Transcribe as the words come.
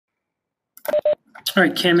All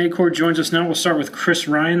right, Cam Achord joins us now. We'll start with Chris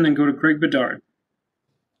Ryan, then go to Greg Bedard.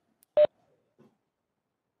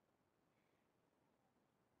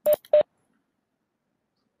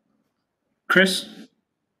 Chris?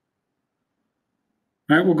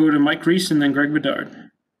 All right, we'll go to Mike Reese and then Greg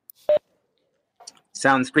Bedard.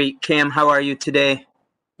 Sounds great. Cam, how are you today?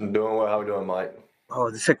 I'm doing well. How are you doing, Mike? Oh,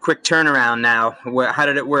 this is a quick turnaround now. How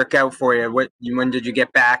did it work out for you? When did you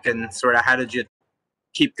get back, and sort of how did you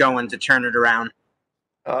keep going to turn it around?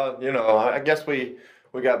 I guess we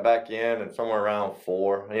got back in and somewhere around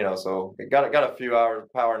 4, so got a few hours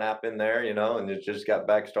power nap in there, and it just got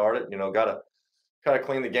back started, got to kind of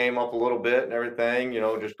clean the game up a little bit and everything,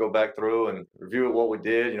 just go back through and review what we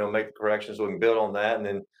did, make the corrections so we can build on that. And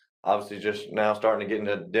then obviously just now starting to get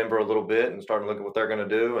into Denver a little bit and starting to look at what they're going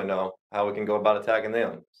to do and how we can go about attacking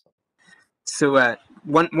them. So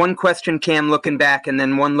one question, Cam, looking back, and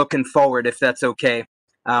then one looking forward, if that's okay.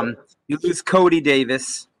 You lose Cody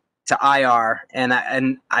Davis to IR,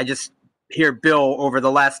 and I just hear Bill over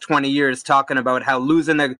the last 20 years talking about how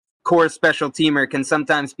losing a core special teamer can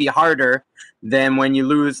sometimes be harder than when you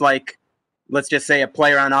lose, like, let's just say a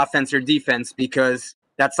player on offense or defense, because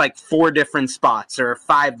that's like 4 different spots or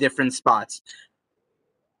 5 different spots.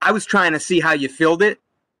 I was trying to see how you filled it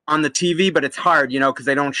on the TV, but it's hard, because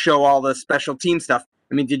they don't show all the special team stuff.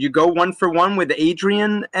 I mean, did you go 1-for-1 with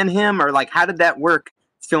Adrian and him, or like how did that work,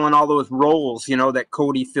 filling all those roles, that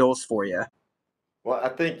Cody fills for you? Well, I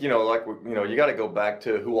think, you got to go back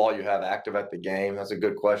to who all you have active at the game. That's a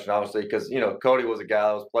good question, obviously, because, Cody was a guy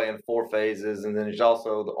that was playing 4 phases, and then he's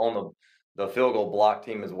also on the field goal block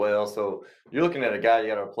team as well. So you're looking at a guy you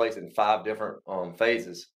got to replace in 5 different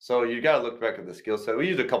phases. So you got to look back at the skill set. We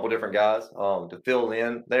used a couple different guys to fill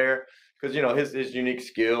in there because, his unique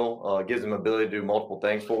skill gives him ability to do multiple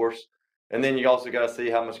things for us. And then you also got to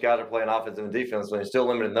see how much guys are playing offense and defense when you're still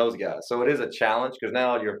limiting those guys. So it is a challenge because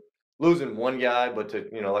now you're losing one guy, but to,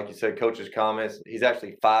 like you said, coach's comments, he's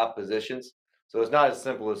actually 5 positions. So it's not as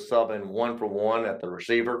simple as subbing 1-for-1 at the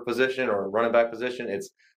receiver position or running back position.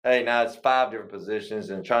 It's, hey, now it's 5 different positions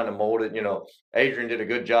and trying to mold it. Adrian did a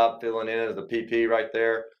good job filling in as the PP right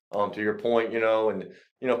there, to your point, and,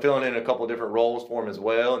 filling in a couple of different roles for him as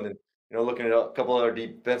well. And then, looking at a couple other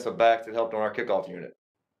defensive backs that helped on our kickoff unit.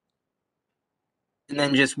 And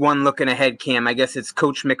then just one looking ahead, Cam, I guess it's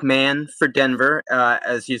Coach McMahon for Denver,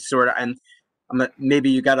 as you sort of, and maybe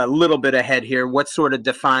you got a little bit ahead here. What sort of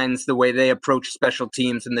defines the way they approach special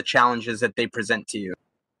teams and the challenges that they present to you?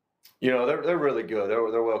 They're really good.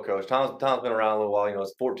 They're well coached. Tom's been around a little while.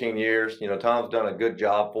 It's 14 years. Tom's done a good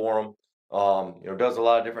job for them. Does a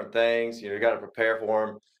lot of different things. You got to prepare for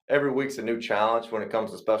them. Every week's a new challenge when it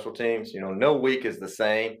comes to special teams. No week is the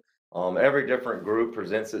same. Every different group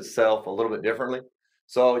presents itself a little bit differently.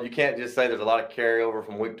 So you can't just say there's a lot of carryover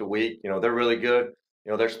from week to week. They're really good.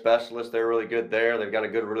 They're specialists. They're really good there. They've got a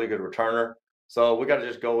really good returner. So we got to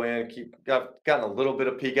just go in, gotten a little bit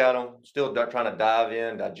of peek at them, still trying to dive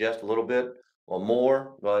in, digest a little bit or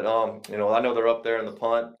more. But, I know they're up there in the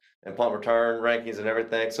punt and punt return rankings and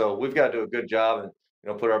everything. So we've got to do a good job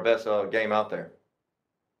and, put our best game out there.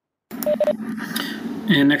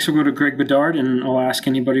 And next we'll go to Greg Bedard, and I'll ask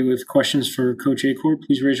anybody with questions for Coach Achord.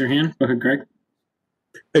 Please raise your hand. Go ahead, Greg.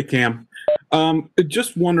 Hey, Cam.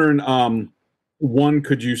 Just wondering, one,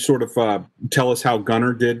 could you sort of tell us how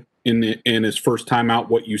Gunnar did in his first time out,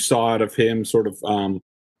 what you saw out of him, sort of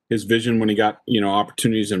his vision when he got,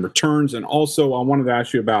 opportunities and returns? And also I wanted to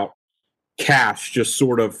ask you about Cash, just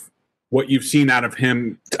sort of what you've seen out of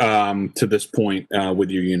him to this point with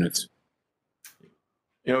your units.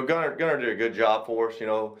 Gunnar did a good job for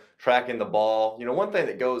us, tracking the ball. One thing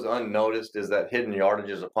that goes unnoticed is that hidden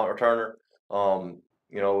yardage as a punt returner.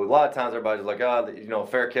 A lot of times everybody's like,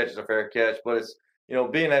 fair catch is a fair catch, but it's,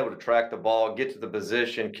 being able to track the ball, get to the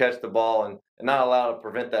position, catch the ball, and not allow to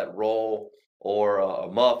prevent that roll or a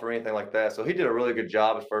muff or anything like that. So he did a really good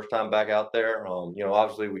job his first time back out there.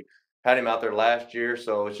 Obviously we had him out there last year,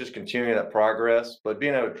 so it's just continuing that progress. But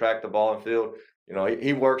being able to track the ball in field,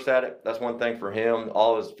 he works at it. That's one thing for him.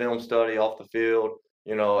 All his film study off the field,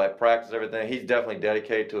 at practice, everything. He's definitely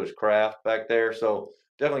dedicated to his craft back there. So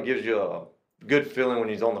definitely gives you a good feeling when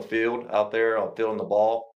he's on the field out there, fielding the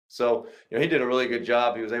ball. So, he did a really good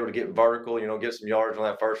job. He was able to get vertical, get some yards on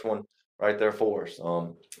that first one right there for us.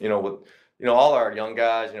 With all our young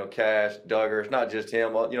guys, Cash, Duggar, it's not just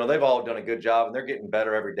him. They've all done a good job, and they're getting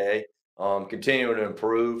better every day, continuing to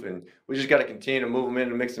improve. And we just got to continue to move them in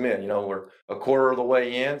and mix them in. We're a quarter of the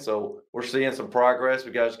way in, so we're seeing some progress.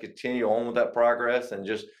 We got to continue on with that progress and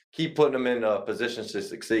just keep putting them in positions to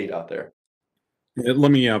succeed out there.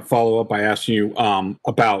 Let me follow up by asking you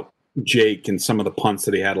about Jake and some of the punts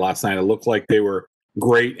that he had last night. It looked like they were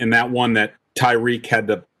great, and that one that Tyreek had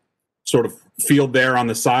to sort of field there on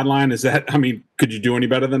the sideline? Is that, I mean, could you do any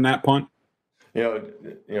better than that punt?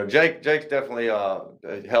 Jake's definitely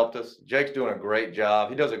helped us. Jake's doing a great job.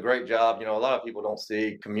 He does a great job. A lot of people don't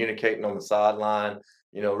see communicating on the sideline.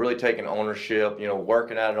 Really taking ownership.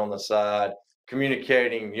 Working at it on the side,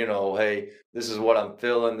 communicating. Hey, this is what I'm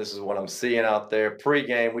feeling. This is what I'm seeing out there.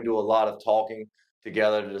 Pre-game, we do a lot of talking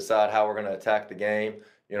together to decide how we're going to attack the game.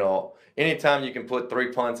 Anytime you can put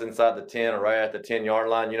 3 punts inside the 10 or right at the 10-yard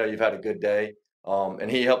line, you've had a good day.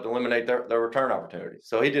 And he helped eliminate their return opportunities.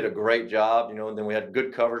 So he did a great job, and then we had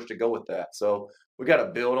good coverage to go with that. So we got to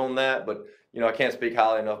build on that. But, I can't speak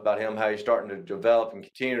highly enough about him, how he's starting to develop and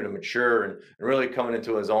continue to mature and really coming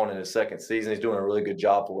into his own in his second season. He's doing a really good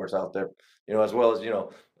job for us out there, as well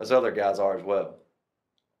as other guys are as well.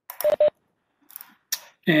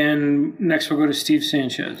 And next we'll go to Steve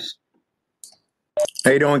Sanchez.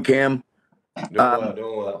 How you doing, Cam?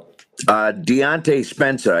 Doing well. Deontay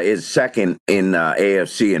Spencer is second in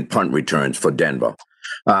AFC in punt returns for Denver.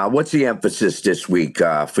 What's the emphasis this week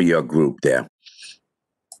for your group there?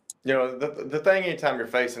 The thing anytime you're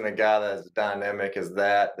facing a guy that's dynamic as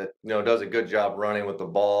that does a good job running with the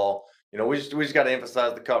ball, we just got to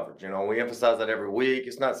emphasize the coverage. We emphasize that every week.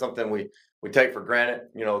 It's not something we take for granted.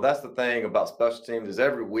 That's the thing about special teams is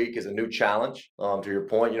every week is a new challenge. To your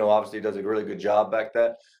point, obviously he does a really good job back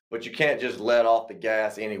that. But you can't just let off the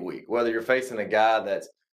gas any week. Whether you're facing a guy that's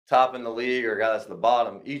top in the league or a guy that's the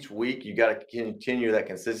bottom, each week you got to continue that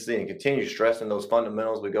consistency and continue stressing those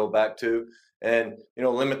fundamentals we go back to and,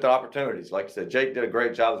 limit the opportunities. Like I said, Jake did a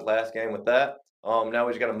great job his last game with that. Now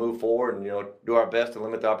we just got to move forward and, do our best to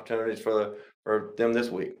limit the opportunities for them this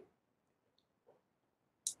week.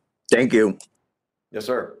 Thank you. Yes,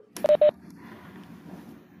 sir.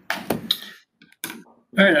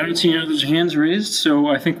 All right, I don't see any other hands raised, so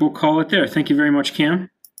I think we'll call it there. Thank you very much, Cam.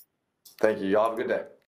 Thank you. Y'all have a good day.